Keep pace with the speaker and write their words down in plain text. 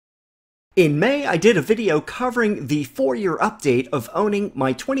In May, I did a video covering the 4-year update of owning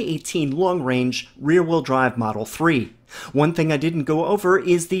my 2018 long-range rear-wheel drive Model 3. One thing I didn't go over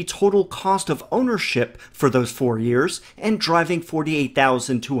is the total cost of ownership for those 4 years and driving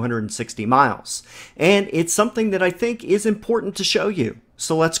 48,260 miles. And it's something that I think is important to show you.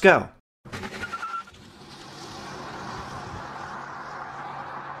 So let's go.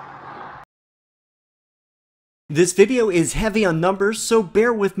 This video is heavy on numbers, so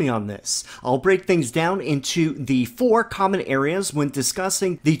bear with me on this. I'll break things down into the 4 common areas when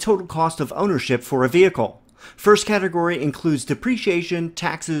discussing the total cost of ownership for a vehicle. First category includes depreciation,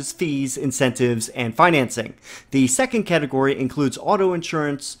 taxes, fees, incentives, and financing. The second category includes auto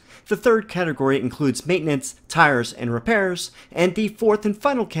insurance. The third category includes maintenance, tires, and repairs. And the fourth and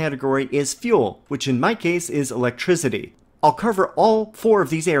final category is fuel, which in my case is electricity. I'll cover all 4 of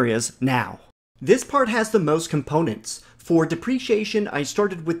these areas now. This part has the most components. For depreciation, I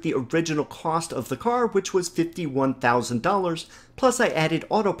started with the original cost of the car, which was $51,000, plus I added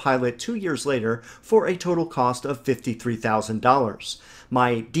autopilot 2 years later for a total cost of $53,000.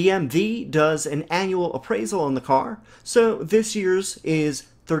 My DMV does an annual appraisal on the car, so this year's is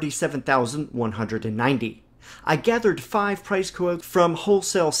 $37,190. I gathered 5 price quotes from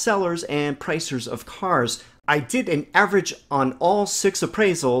wholesale sellers and pricers of cars. I did an average on all 6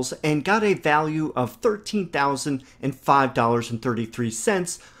 appraisals and got a value of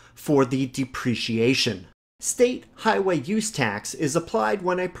 $13,005.33 for the depreciation. State highway use tax is applied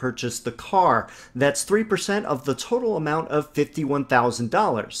when I purchase the car. That's 3% of the total amount of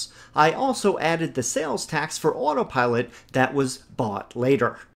 $51,000. I also added the sales tax for autopilot that was bought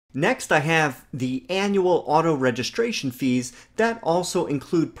later. Next, I have the annual auto registration fees that also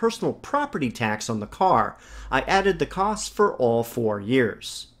include personal property tax on the car. I added the costs for all 4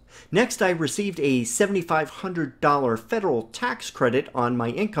 years. Next, I received a $7,500 federal tax credit on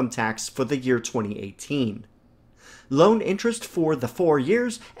my income tax for the year 2018. Loan interest for the 4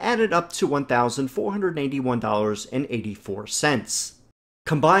 years added up to $1,481.84.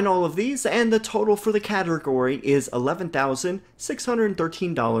 Combine all of these, and the total for the category is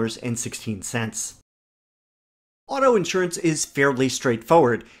 $11,613.16. Auto insurance is fairly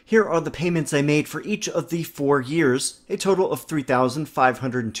straightforward. Here are the payments I made for each of the 4 years, a total of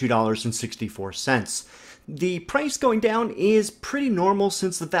 $3,502.64. The price going down is pretty normal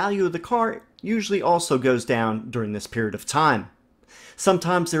since the value of the car usually also goes down during this period of time.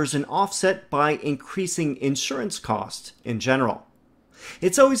 Sometimes there's an offset by increasing insurance costs in general.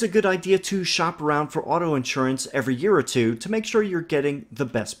 It's always a good idea to shop around for auto insurance every year or two to make sure you're getting the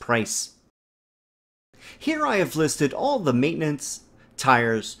best price. Here I have listed all the maintenance,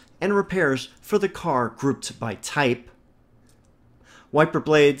 tires, and repairs for the car grouped by type. Wiper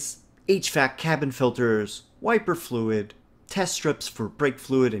blades, HVAC cabin filters, wiper fluid, test strips for brake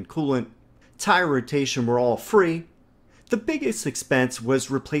fluid and coolant, tire rotation were all free. The biggest expense was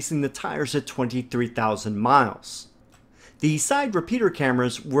replacing the tires at 23,000 miles. The side repeater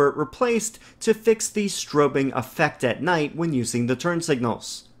cameras were replaced to fix the strobing effect at night when using the turn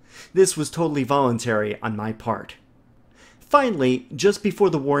signals. This was totally voluntary on my part. Finally, just before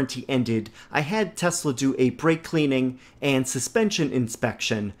the warranty ended, I had Tesla do a brake cleaning and suspension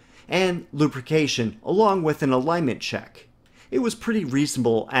inspection and lubrication along with an alignment check. It was pretty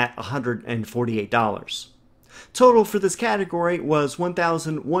reasonable at $148. Total for this category was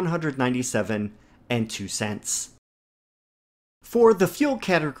 $1,197.02. For the fuel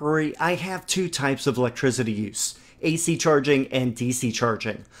category, I have 2 types of electricity use, AC charging and DC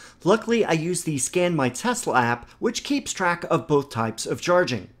charging. Luckily, I use the Scan My Tesla app, which keeps track of both types of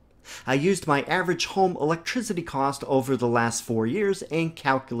charging. I used my average home electricity cost over the last 4 years in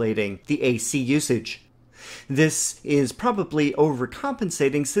calculating the AC usage. This is probably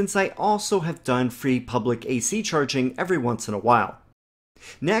overcompensating since I also have done free public AC charging every once in a while.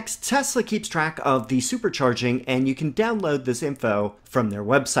 Next, Tesla keeps track of the supercharging, and you can download this info from their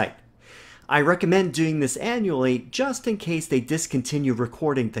website. I recommend doing this annually just in case they discontinue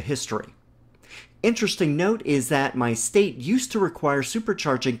recording the history. Interesting note is that my state used to require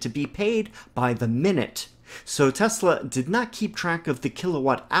supercharging to be paid by the minute, so Tesla did not keep track of the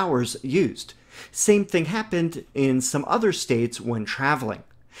kilowatt hours used. Same thing happened in some other states when traveling.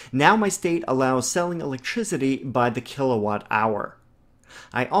 Now my state allows selling electricity by the kilowatt hour.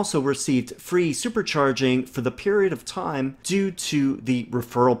 I also received free supercharging for the period of time due to the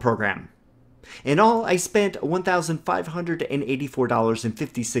referral program. In all, I spent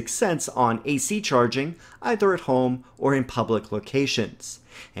 $1,584.56 on AC charging, either at home or in public locations.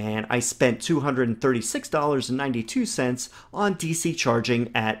 And I spent $236.92 on DC charging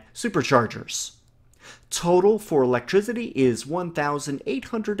at superchargers. Total for electricity is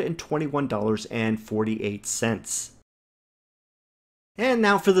 $1,821.48. And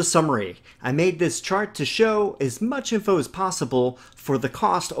now for the summary. I made this chart to show as much info as possible for the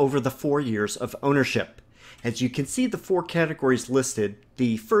cost over the 4 years of ownership. As you can see, the 4 categories listed,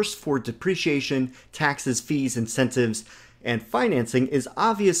 the first for depreciation, taxes, fees, incentives, and financing is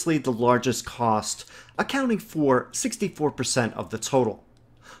obviously the largest cost, accounting for 64% of the total.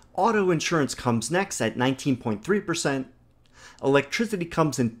 Auto insurance comes next at 19.3%, electricity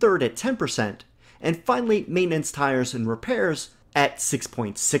comes in third at 10%, and finally maintenance, tires, and repairs at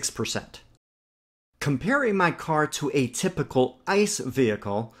 6.6%. Comparing my car to a typical ICE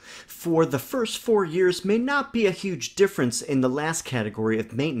vehicle, for the first 4 years may not be a huge difference in the last category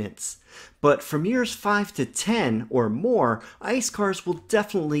of maintenance. But from years 5 to 10 or more, ICE cars will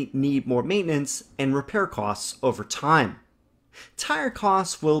definitely need more maintenance and repair costs over time. Tire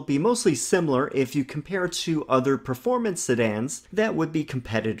costs will be mostly similar if you compare to other performance sedans that would be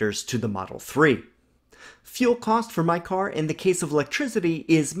competitors to the Model 3. Fuel cost for my car in the case of electricity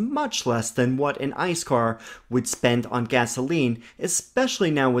is much less than what an ICE car would spend on gasoline,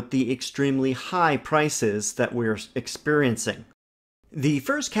 especially now with the extremely high prices that we're experiencing. The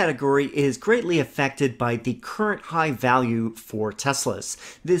first category is greatly affected by the current high value for Teslas.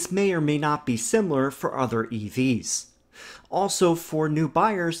 This may or may not be similar for other EVs. Also, for new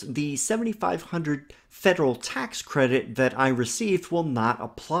buyers, the $7,500 federal tax credit that I received will not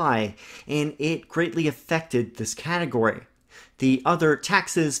apply, and it greatly affected this category. The other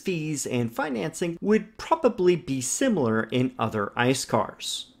taxes, fees, and financing would probably be similar in other ICE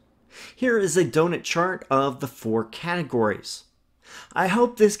cars. Here is a donut chart of the 4 categories. I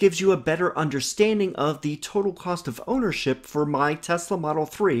hope this gives you a better understanding of the total cost of ownership for my Tesla Model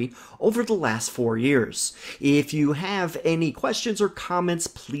 3 over the last 4 years. If you have any questions or comments,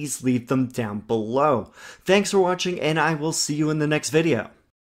 please leave them down below. Thanks for watching, and I will see you in the next video.